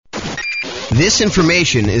This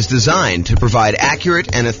information is designed to provide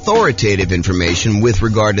accurate and authoritative information with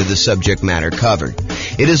regard to the subject matter covered.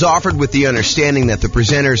 It is offered with the understanding that the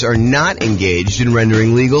presenters are not engaged in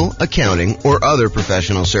rendering legal, accounting, or other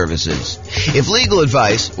professional services. If legal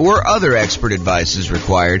advice or other expert advice is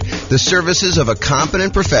required, the services of a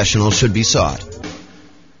competent professional should be sought.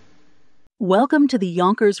 Welcome to the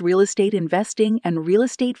Yonkers Real Estate Investing and Real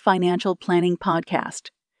Estate Financial Planning Podcast.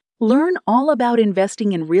 Learn all about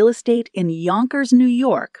investing in real estate in Yonkers, New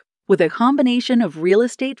York, with a combination of real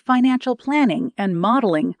estate financial planning and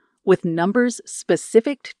modeling with numbers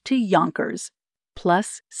specific to Yonkers,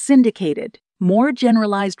 plus syndicated, more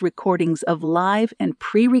generalized recordings of live and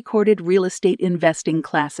pre-recorded real estate investing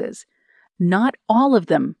classes, not all of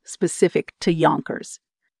them specific to Yonkers.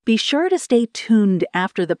 Be sure to stay tuned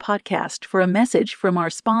after the podcast for a message from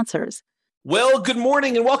our sponsors. Well, good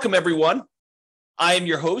morning and welcome, everyone. I am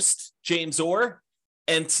your host, James Orr,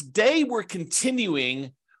 and today we're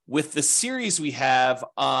continuing with the series we have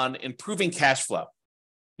on improving cash flow.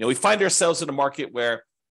 We find ourselves in a market where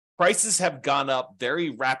prices have gone up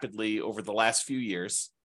very rapidly over the last few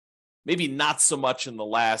years, maybe not so much in the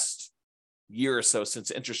last year or so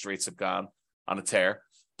since interest rates have gone on a tear,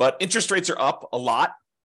 but interest rates are up a lot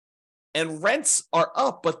and rents are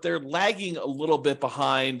up, but they're lagging a little bit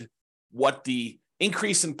behind what the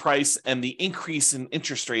increase in price and the increase in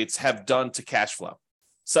interest rates have done to cash flow,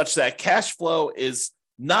 such that cash flow is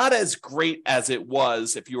not as great as it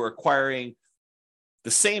was if you were acquiring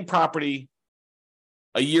the same property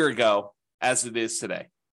a year ago as it is today.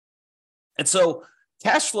 And so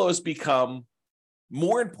cash flow has become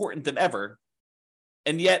more important than ever,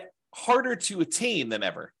 and yet harder to attain than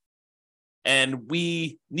ever. And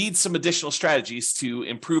we need some additional strategies to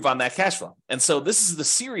improve on that cash flow. And so this is the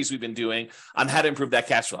series we've been doing on how to improve that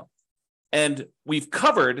cash flow. And we've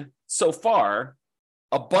covered so far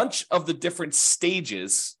a bunch of the different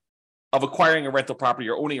stages of acquiring a rental property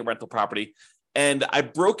or owning a rental property. And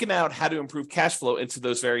I've broken out how to improve cash flow into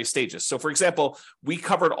those various stages. So for example, we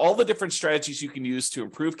covered all the different strategies you can use to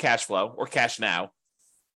improve cash flow or cash now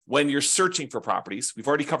when you're searching for properties. We've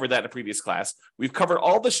already covered that in a previous class. We've covered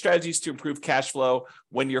all the strategies to improve cash flow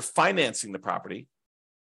when you're financing the property.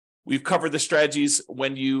 We've covered the strategies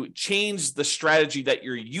when you change the strategy that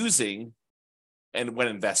you're using and when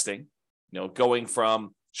investing, going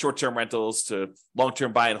from short-term rentals to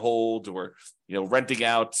long-term buy and hold, or, renting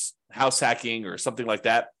out, house hacking or something like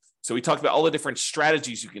that. So we talked about all the different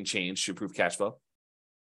strategies you can change to improve cash flow.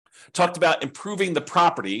 Talked about improving the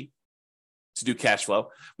property to do cash flow.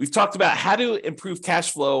 We've talked about how to improve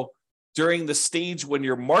cash flow during the stage when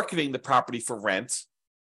you're marketing the property for rent.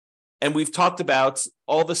 And we've talked about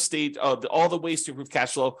all the ways to improve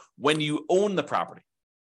cash flow when you own the property.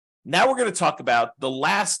 Now we're going to talk about the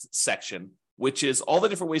last section, which is all the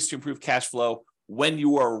different ways to improve cash flow when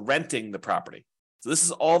you are renting the property. So this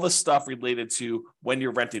is all the stuff related to when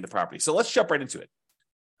you're renting the property. So let's jump right into it.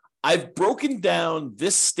 I've broken down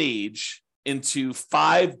this stage into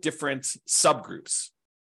 5 different subgroups.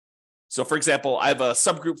 So for example, I have a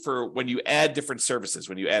subgroup for when you add different services,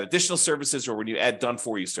 when you add additional services, or when you add done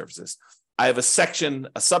for you services. I have a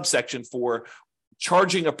subsection for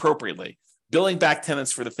charging appropriately, billing back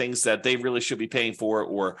tenants for the things that they really should be paying for,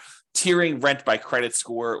 or tiering rent by credit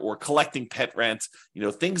score, or collecting pet rent,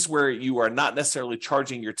 things where you are not necessarily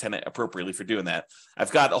charging your tenant appropriately for doing that. I've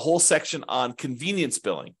got a whole section on convenience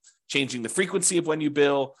billing, changing the frequency of when you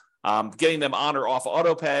bill, getting them on or off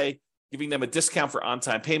auto pay, giving them a discount for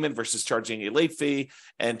on-time payment versus charging a late fee,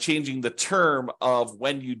 and changing the term of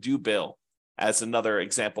when you do bill as another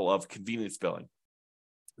example of convenience billing.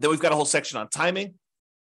 Then we've got a whole section on timing,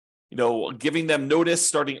 giving them notice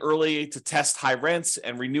starting early to test high rents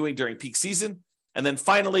and renewing during peak season. And then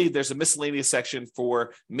finally, there's a miscellaneous section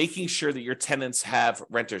for making sure that your tenants have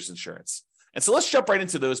renter's insurance. And so let's jump right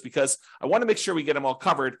into those because I want to make sure we get them all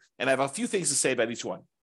covered, and I have a few things to say about each one.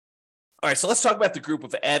 All right, so let's talk about the group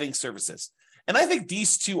of adding services. And I think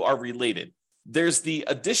these two are related. There's the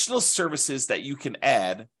additional services that you can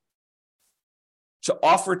add to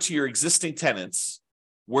offer to your existing tenants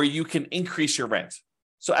where you can increase your rent.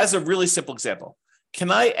 So as a really simple example,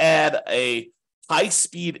 can I add a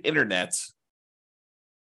high-speed internet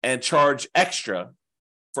and charge extra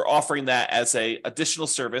for offering that as an additional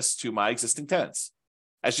service to my existing tenants?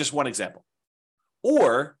 As just one example.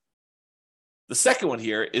 Or the second one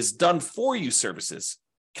here is done for you services.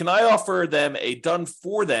 Can I offer them a done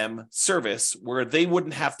for them service where they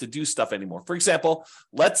wouldn't have to do stuff anymore? For example,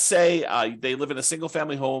 let's say they live in a single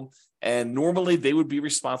family home and normally they would be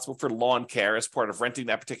responsible for lawn care as part of renting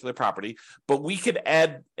that particular property, but we could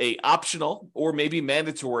add a optional or maybe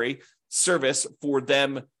mandatory service for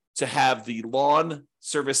them to have the lawn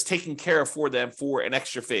service taken care of for them for an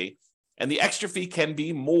extra fee. And the extra fee can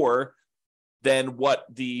be more than what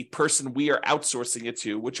the person we are outsourcing it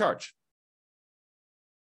to would charge.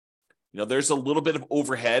 There's a little bit of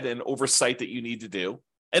overhead and oversight that you need to do,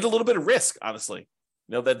 and a little bit of risk, honestly,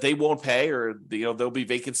 that they won't pay, or there'll be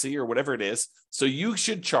vacancy or whatever it is. So you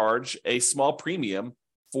should charge a small premium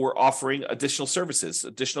for offering additional services,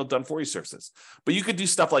 additional done-for-you services. But you could do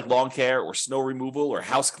stuff like lawn care or snow removal or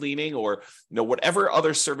house cleaning, or whatever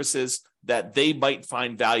other services that they might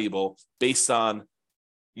find valuable based on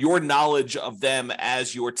your knowledge of them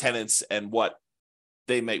as your tenants and what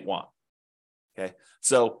they might want. Okay,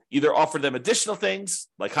 so either offer them additional things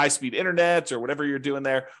like high-speed internet or whatever you're doing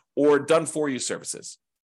there, or done-for-you services.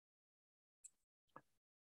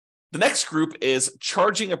 The next group is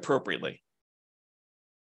charging appropriately.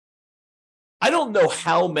 I don't know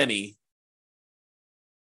how many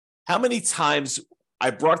times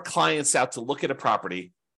I brought clients out to look at a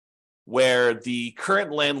property where the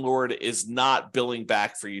current landlord is not billing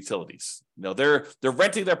back for utilities. They're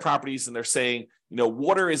renting their properties and they're saying,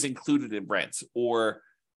 water is included in rent, or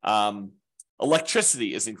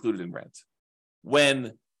electricity is included in rent,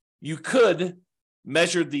 when you could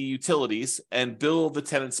measure the utilities and bill the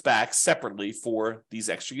tenants back separately for these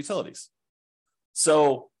extra utilities.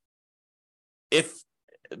 So if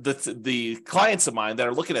the clients of mine that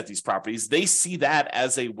are looking at these properties, they see that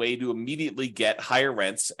as a way to immediately get higher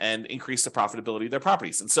rents and increase the profitability of their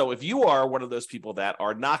properties. And so if you are one of those people that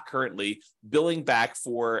are not currently billing back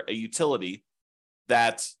for a utility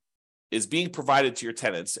that is being provided to your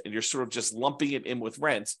tenants, and you're sort of just lumping it in with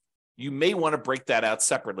rent, you may want to break that out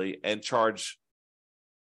separately and charge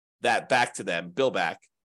that back to them, bill back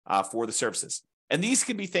for the services. And these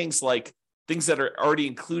can be things like things that are already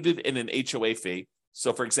included in an HOA fee.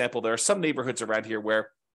 So, for example, there are some neighborhoods around here where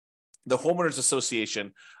the homeowners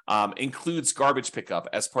association includes garbage pickup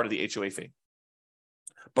as part of the HOA fee.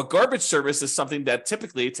 But garbage service is something that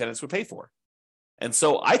typically tenants would pay for. And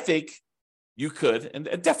so I think you could, and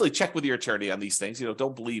definitely check with your attorney on these things,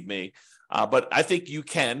 don't believe me, but I think you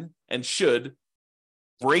can and should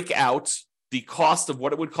break out the cost of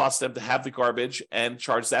what it would cost them to have the garbage and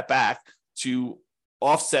charge that back to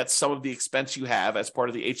offset some of the expense you have as part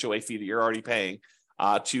of the HOA fee that you're already paying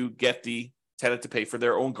to get the tenant to pay for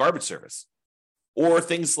their own garbage service. Or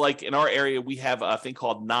things like in our area, we have a thing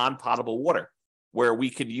called non-potable water, where we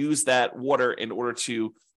can use that water in order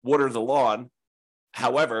to water the lawn.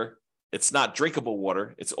 However, it's not drinkable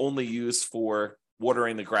water. It's only used for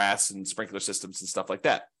watering the grass and sprinkler systems and stuff like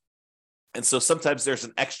that. And so sometimes there's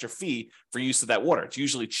an extra fee for use of that water. It's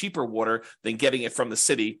usually cheaper water than getting it from the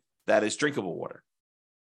city that is drinkable water.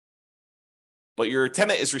 But your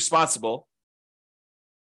tenant is responsible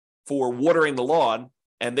for watering the lawn,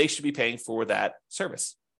 and they should be paying for that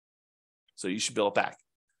service. So you should bill it back.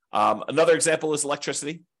 Another example is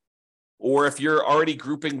electricity. Or if you're already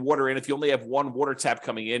grouping water in, if you only have one water tap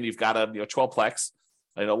coming in, you've got a 12-plex.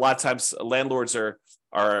 I know a lot of times landlords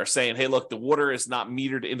are saying, hey, look, the water is not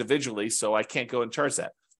metered individually, so I can't go and charge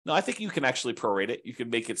that. No, I think you can actually prorate it. You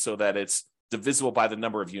can make it so that it's divisible by the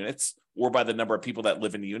number of units or by the number of people that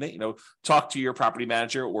live in the unit. Talk to your property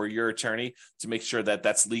manager or your attorney to make sure that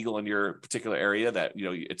that's legal in your particular area, that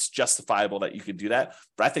it's justifiable that you can do that.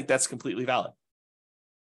 But I think that's completely valid.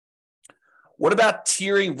 What about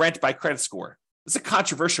tiering rent by credit score? It's a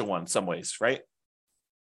controversial one in some ways, right?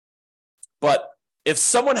 But if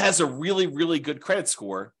someone has a really, really good credit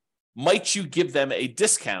score, might you give them a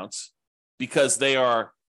discount because they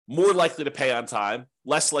are more likely to pay on time,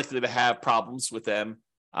 less likely to have problems with them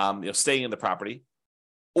staying in the property?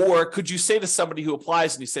 Or could you say to somebody who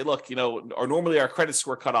applies and you say, look, or normally our credit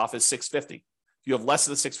score cutoff is 650. If you have less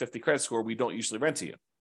than a 650 credit score, we don't usually rent to you.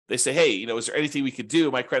 They say, hey, is there anything we could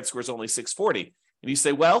do? My credit score is only 640. And you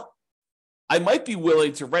say, well, I might be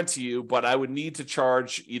willing to rent to you, but I would need to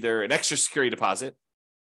charge either an extra security deposit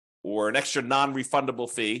or an extra non-refundable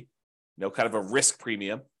fee, kind of a risk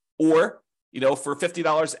premium, or, for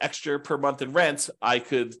 $50 extra per month in rent, I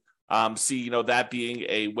could see, that being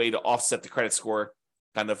a way to offset the credit score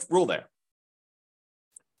kind of rule there.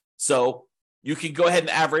 So you can go ahead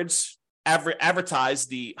and advertise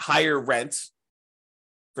the higher rent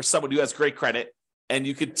for someone who has great credit, and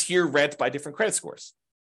you could tier rent by different credit scores.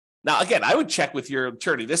 Now, again, I would check with your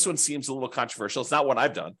attorney. This one seems a little controversial. It's not what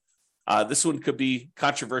I've done. This one could be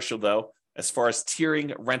controversial, though, as far as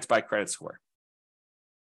tiering rent by credit score.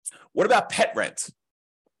 What about pet rent?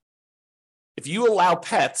 If you allow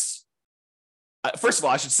pets, first of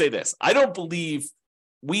all, I should say this. I don't believe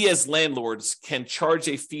we as landlords can charge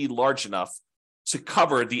a fee large enough to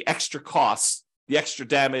cover the extra costs, the extra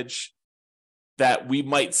damage that we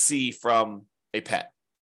might see from a pet.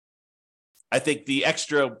 I think the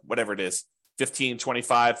extra, whatever it is, $15,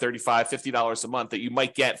 $25, $35, $50 a month that you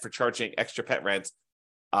might get for charging extra pet rent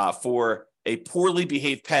for a poorly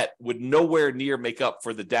behaved pet would nowhere near make up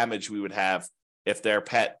for the damage we would have if their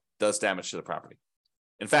pet does damage to the property.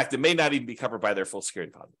 In fact, it may not even be covered by their full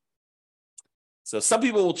security deposit. So some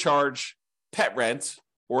people will charge pet rent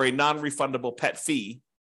or a non-refundable pet fee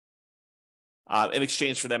in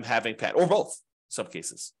exchange for them having pet, or both, in some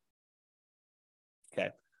cases.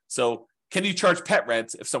 Okay, so can you charge pet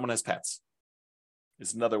rent if someone has pets?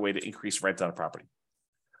 Is another way to increase rent on a property.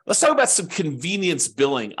 Let's talk about some convenience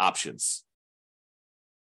billing options.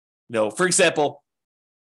 For example,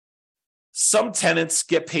 some tenants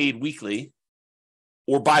get paid weekly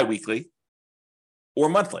or biweekly or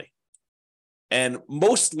monthly. And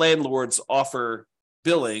most landlords offer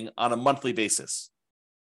billing on a monthly basis.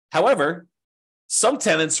 However, some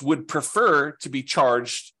tenants would prefer to be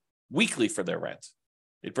charged weekly for their rent.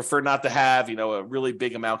 They'd prefer not to have, a really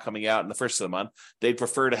big amount coming out in the first of the month. They'd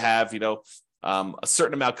prefer to have, a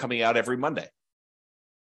certain amount coming out every Monday.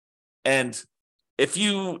 And if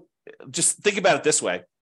you just think about it this way,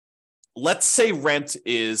 let's say rent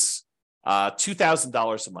is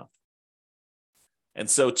 $2,000 a month. And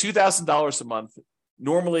so $2,000 a month,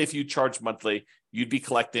 normally if you charge monthly, you'd be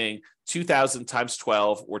collecting $2,000 times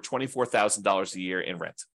 12 or $24,000 a year in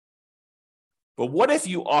rent. But what if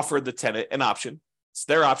you offer the tenant an option? It's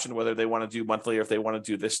their option whether they want to do monthly or if they want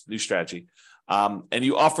to do this new strategy. And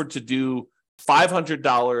you offered to do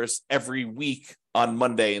 $500 every week on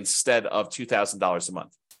Monday instead of $2,000 a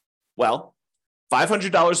month. Well,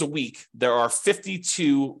 $500 a week, there are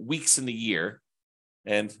 52 weeks in the year.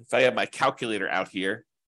 And if I have my calculator out here,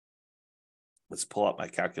 let's pull up my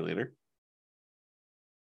calculator.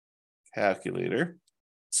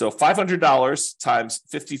 So $500 times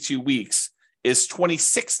 52 weeks is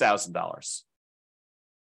 $26,000.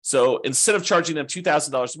 So instead of charging them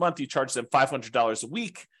 $2,000 a month, you charge them $500 a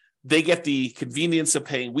week. They get the convenience of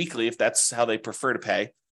paying weekly if that's how they prefer to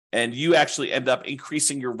pay. And you actually end up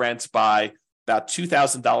increasing your rent by about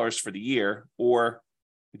 $2,000 for the year, or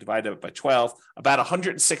you divide it by 12, about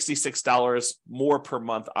 $166 more per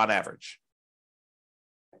month on average.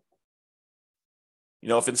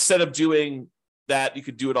 If instead of doing that, you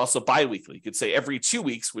could do it also biweekly. You could say every 2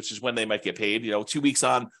 weeks, which is when they might get paid, 2 weeks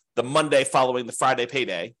on the Monday following the Friday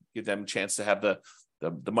payday, give them a chance to have the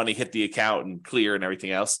money hit the account and clear and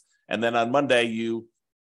everything else. And then on Monday, you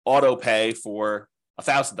auto pay for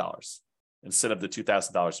 $1,000 instead of the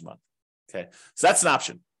 $2,000 a month. Okay, so that's an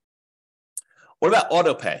option. What about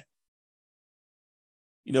auto pay?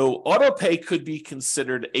 Auto pay could be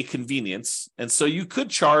considered a convenience. And so you could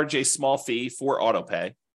charge a small fee for auto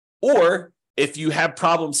pay. Or if you have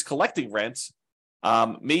problems collecting rent,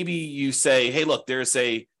 maybe you say, hey, look, there's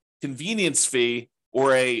a convenience fee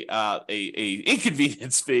or a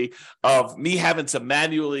inconvenience fee of me having to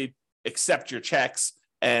manually accept your checks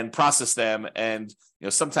and process them. And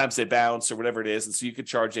sometimes they bounce or whatever it is. And so you could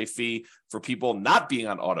charge a fee for people not being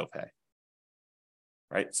on auto pay.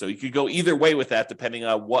 Right. So you could go either way with that, depending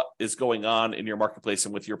on what is going on in your marketplace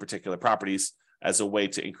and with your particular properties as a way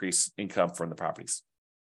to increase income from the properties.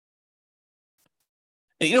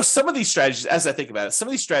 And, some of these strategies, as I think about it, some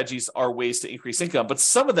of these strategies are ways to increase income, but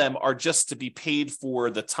some of them are just to be paid for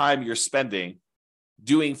the time you're spending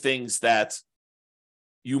doing things that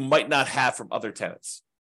you might not have from other tenants.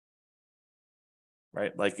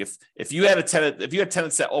 Right, like if you had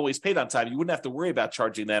tenants that always paid on time, you wouldn't have to worry about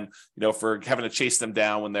charging them, for having to chase them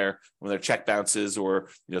down when their check bounces or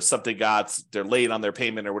they're late on their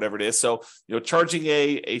payment or whatever it is. So charging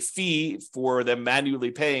a fee for them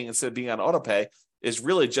manually paying instead of being on auto pay is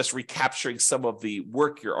really just recapturing some of the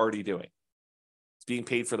work you're already doing. It's being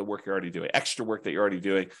paid for the work you're already doing, extra work that you're already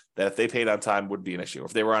doing. That if they paid on time wouldn't be an issue.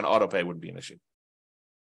 If they were on auto pay, wouldn't be an issue.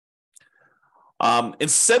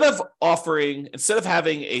 Instead of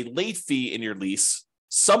having a late fee in your lease,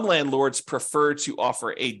 some landlords prefer to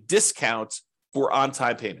offer a discount for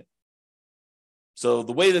on-time payment. So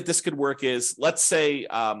the way that this could work is, let's say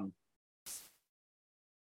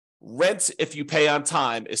rent, if you pay on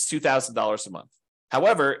time, is $2,000 a month.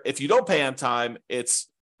 However, if you don't pay on time, it's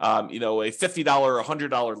a $50 or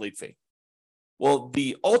 $100 late fee. Well,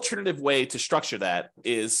 the alternative way to structure that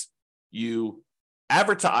is you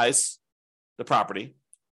advertise the property,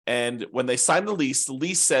 and when they sign the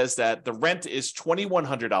lease says that the rent is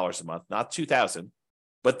 $2,100 a month, not $2,000,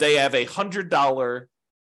 but they have a $100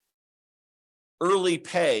 early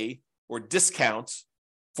pay or discount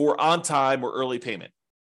for on-time or early payment.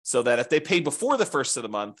 So that if they pay before the first of the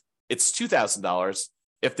month, it's $2,000.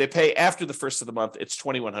 If they pay after the first of the month, it's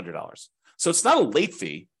 $2,100. So it's not a late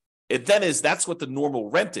fee. It then is, that's what the normal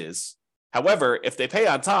rent is. However, if they pay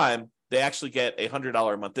on time, they actually get a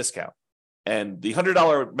 $100 a month discount. And the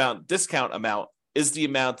 $100 discount amount is the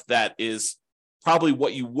amount that is probably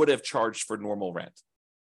what you would have charged for normal rent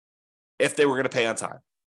if they were going to pay on time.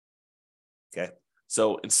 Okay.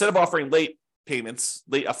 So instead of offering late payments,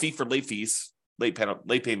 a fee for late fees, late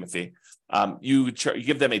payment fee, you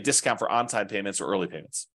give them a discount for on-time payments or early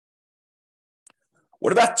payments.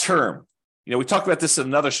 What about term? We talked about this in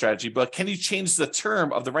another strategy, but can you change the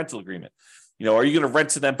term of the rental agreement? Are you going to rent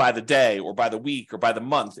to them by the day or by the week or by the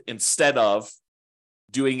month instead of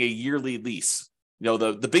doing a yearly lease?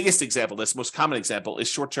 The biggest example, this most common example, is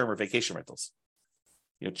short-term or vacation rentals.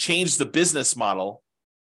 Change the business model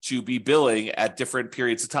to be billing at different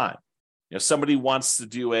periods of time. Somebody wants to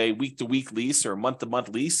do a week-to-week lease or a month-to-month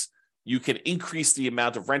lease, you can increase the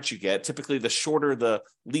amount of rent you get. Typically, the shorter the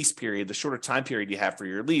lease period, the shorter time period you have for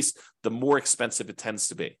your lease, the more expensive it tends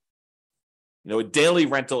to be. A daily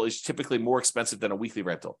rental is typically more expensive than a weekly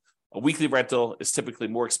rental. A weekly rental is typically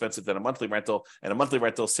more expensive than a monthly rental, and a monthly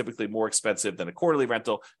rental is typically more expensive than a quarterly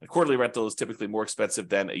rental, and a quarterly rental is typically more expensive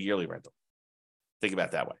than a yearly rental. Think about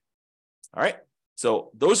it that way. All right? So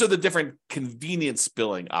those are the different convenience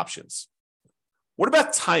billing options. What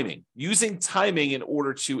about timing? Using timing in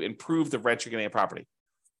order to improve the rent you're getting at property.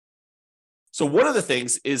 So one of the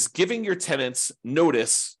things is giving your tenants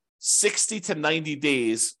notice 60 to 90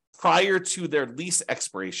 days prior to their lease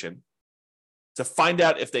expiration to find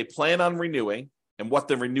out if they plan on renewing and what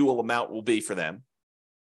the renewal amount will be for them.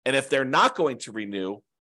 And if they're not going to renew,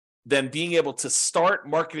 then being able to start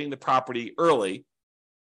marketing the property early,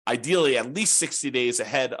 ideally at least 60 days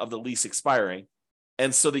ahead of the lease expiring,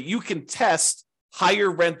 and so that you can test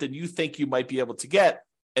higher rent than you think you might be able to get.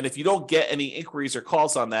 And if you don't get any inquiries or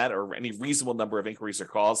calls on that, or any reasonable number of inquiries or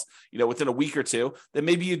calls, within a week or two, then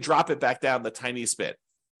maybe you drop it back down the tiniest bit.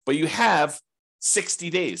 But you have 60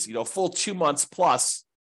 days, full 2 months plus,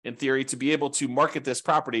 in theory, to be able to market this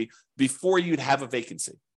property before you'd have a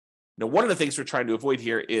vacancy. Now, one of the things we're trying to avoid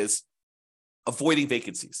here is avoiding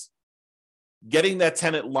vacancies. Getting that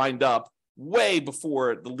tenant lined up way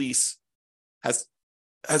before the lease has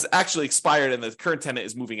actually expired and the current tenant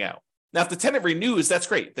is moving out. Now, if the tenant renews, that's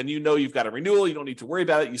great. Then you've got a renewal. You don't need to worry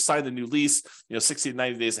about it. You sign the new lease, 60 to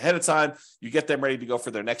 90 days ahead of time. You get them ready to go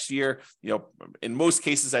for their next year. In most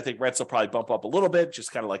cases, I think rents will probably bump up a little bit,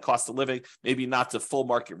 just kind of like cost of living, maybe not to full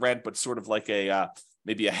market rent, but sort of like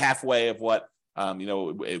maybe a halfway of what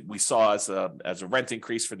we saw as a rent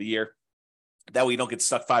increase for the year. That way you don't get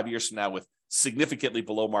stuck 5 years from now with significantly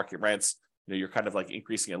below market rents. You're kind of like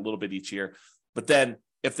increasing a little bit each year. But then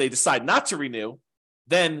if they decide not to renew,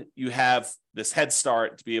 then you have this head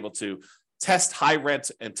start to be able to test high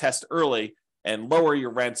rent and test early and lower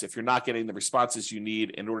your rents if you're not getting the responses you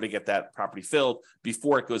need in order to get that property filled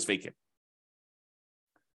before it goes vacant.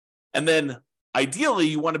 And then ideally,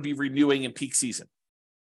 you want to be renewing in peak season.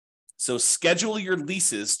 So schedule your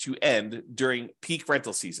leases to end during peak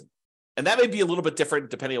rental season. And that may be a little bit different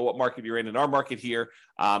depending on what market you're in. In our market here,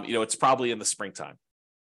 it's probably in the springtime,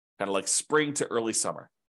 kind of like spring to early summer,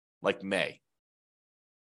 like May.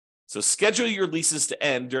 So schedule your leases to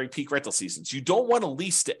end during peak rental seasons. You don't want a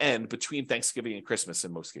lease to end between Thanksgiving and Christmas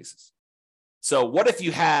in most cases. So what if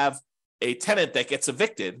you have a tenant that gets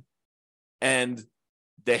evicted and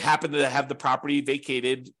they happen to have the property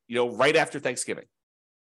vacated, right after Thanksgiving?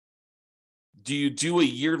 Do you do a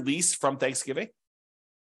year lease from Thanksgiving?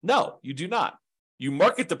 No, you do not. You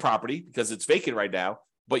market the property because it's vacant right now,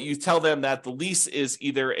 but you tell them that the lease is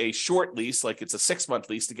either a short lease, like it's a 6-month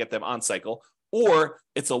lease to get them on cycle, or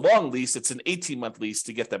it's a long lease, it's an 18-month lease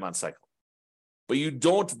to get them on cycle. But you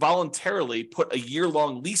don't voluntarily put a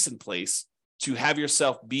year-long lease in place to have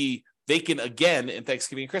yourself be vacant again in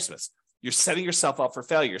Thanksgiving and Christmas. You're setting yourself up for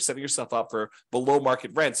failure. You're setting yourself up for below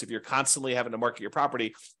market rents if you're constantly having to market your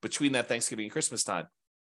property between that Thanksgiving and Christmas time.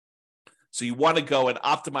 So you want to go and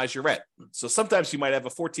optimize your rent. So sometimes you might have a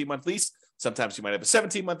 14-month lease. Sometimes you might have a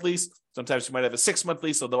 17-month lease. Sometimes you might have a 6-month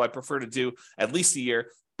lease, although I prefer to do at least a year.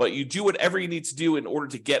 But you do whatever you need to do in order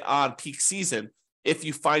to get on peak season if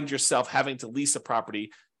you find yourself having to lease a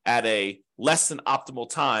property at a less than optimal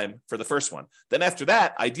time for the first one. Then after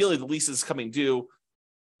that, ideally the lease is coming due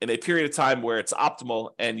in a period of time where it's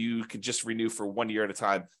optimal and you can just renew for 1 year at a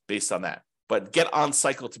time based on that. But get on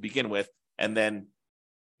cycle to begin with and then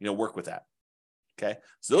work with that. Okay.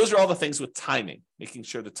 So those are all the things with timing, making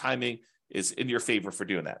sure the timing is in your favor for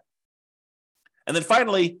doing that. And then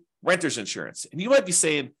finally, renter's insurance. And you might be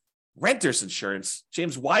saying, renter's insurance,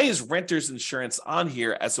 James, why is renter's insurance on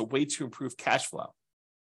here as a way to improve cash flow?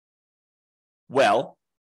 Well,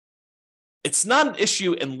 It's not an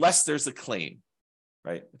issue unless there's a claim,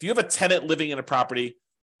 right? If you have a tenant living in a property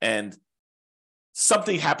and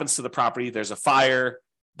something happens to the property, there's a fire,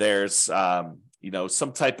 there's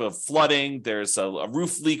some type of flooding, there's a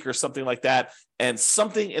roof leak or something like that, and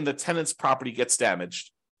something in the tenant's property gets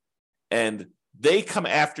damaged, and they come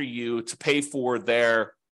after you to pay for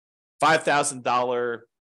their $5,000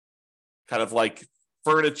 kind of like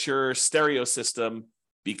furniture stereo system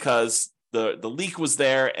because the leak was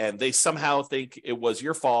there and they somehow think it was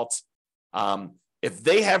your fault. If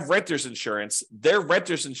they have renter's insurance, their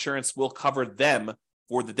renter's insurance will cover them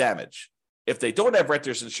for the damage. If they don't have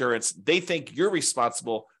renter's insurance, they think you're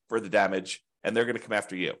responsible for the damage and they're going to come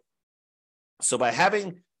after you. So by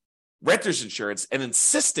having renter's insurance and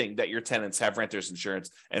insisting that your tenants have renter's insurance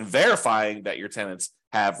and verifying that your tenants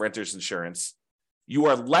have renter's insurance, you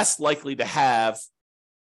are less likely to have,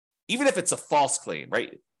 even if it's a false claim,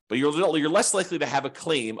 right? But you're less likely to have a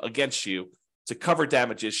claim against you to cover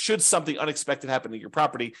damages should something unexpected happen to your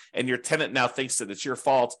property and your tenant now thinks that it's your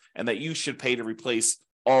fault and that you should pay to replace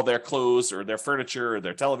all their clothes or their furniture or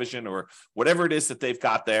their television or whatever it is that they've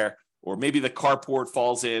got there. Or maybe the carport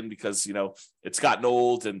falls in because, it's gotten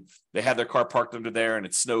old and they had their car parked under there and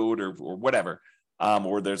it snowed or whatever.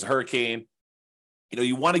 Or there's a hurricane.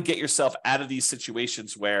 You want to get yourself out of these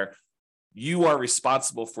situations where you are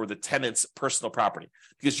responsible for the tenant's personal property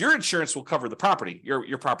because your insurance will cover the property,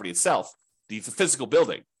 your property itself, the physical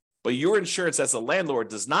building. But your insurance as a landlord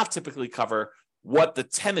does not typically cover what the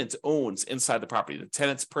tenant owns inside the property, the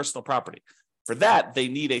tenant's personal property. For that, they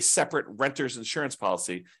need a separate renter's insurance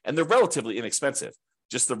policy, and they're relatively inexpensive.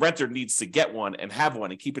 Just the renter needs to get one and have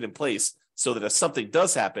one and keep it in place so that if something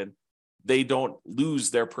does happen, they don't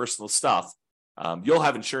lose their personal stuff. You'll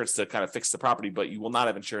have insurance to kind of fix the property, but you will not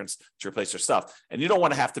have insurance to replace your stuff. And you don't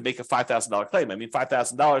want to have to make a $5,000 claim. I mean,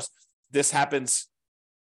 $5,000, this happens,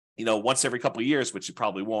 once every couple of years, which you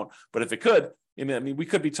probably won't. But if it could, we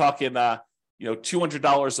could be talking,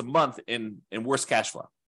 $200 a month in worst cash flow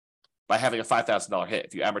by having a $5,000 hit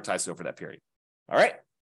if you amortize it over that period. All right.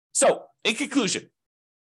 So in conclusion,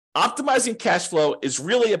 optimizing cash flow is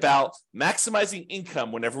really about maximizing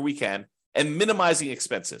income whenever we can and minimizing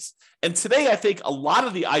expenses. And today, I think a lot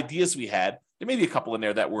of the ideas we had, there may be a couple in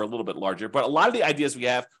there that were a little bit larger, but a lot of the ideas we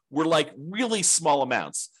have were like really small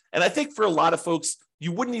amounts. And I think for a lot of folks,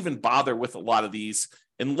 you wouldn't even bother with a lot of these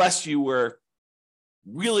unless you were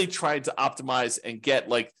really trying to optimize and get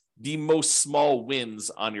like the most small wins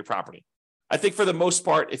on your property. I think for the most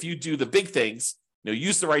part, if you do the big things,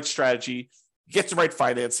 use the right strategy, get the right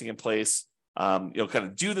financing in place, kind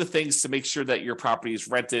of do the things to make sure that your property is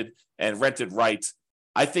rented and rented right.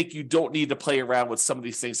 I think you don't need to play around with some of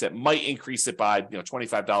these things that might increase it by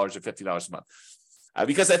 $25 or $50 a month.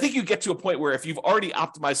 Because I think you get to a point where if you've already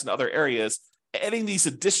optimized in other areas, adding these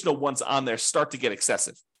additional ones on there start to get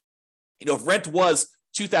excessive. If rent was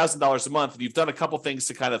 $2,000 a month, and you've done a couple things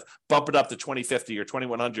to kind of bump it up to $2,050 or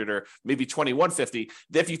 $2,100 or maybe $2,150,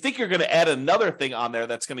 if you think you're going to add another thing on there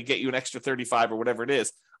that's going to get you an extra $35 or whatever it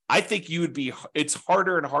is, I think it's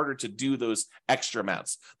harder and harder to do those extra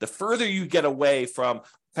amounts. The further you get away from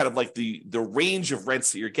kind of like the range of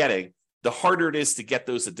rents that you're getting, the harder it is to get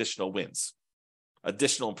those additional wins,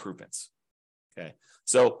 additional improvements. Okay.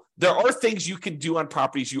 So there are things you can do on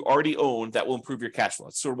properties you already own that will improve your cash flow.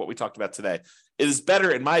 That's sort of what we talked about today. It is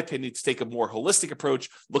better, in my opinion, to take a more holistic approach,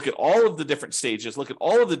 look at all of the different stages, look at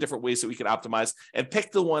all of the different ways that we can optimize, and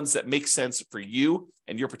pick the ones that make sense for you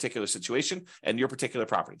and your particular situation and your particular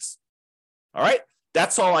properties. All right.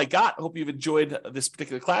 That's all I got. I hope you've enjoyed this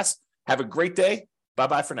particular class. Have a great day.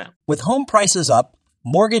 Bye-bye for now. With home prices up,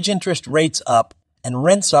 mortgage interest rates up, and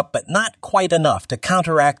rents up, but not quite enough to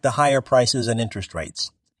counteract the higher prices and interest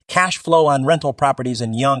rates, cash flow on rental properties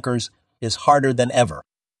in Yonkers is harder than ever.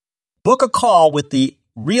 Book a call with the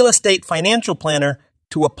Real Estate Financial Planner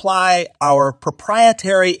to apply our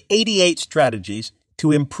proprietary 88 strategies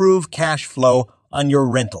to improve cash flow on your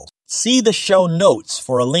rentals. See the show notes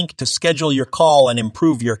for a link to schedule your call and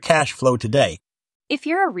improve your cash flow today. If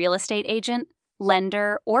you're a real estate agent,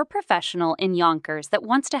 lender, or professional in Yonkers that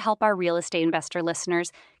wants to help our real estate investor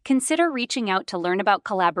listeners, consider reaching out to learn about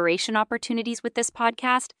collaboration opportunities with this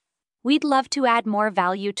podcast. We'd love to add more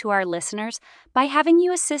value to our listeners by having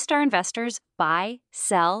you assist our investors buy,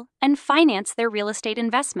 sell, and finance their real estate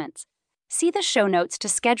investments. See the show notes to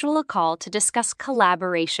schedule a call to discuss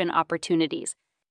collaboration opportunities.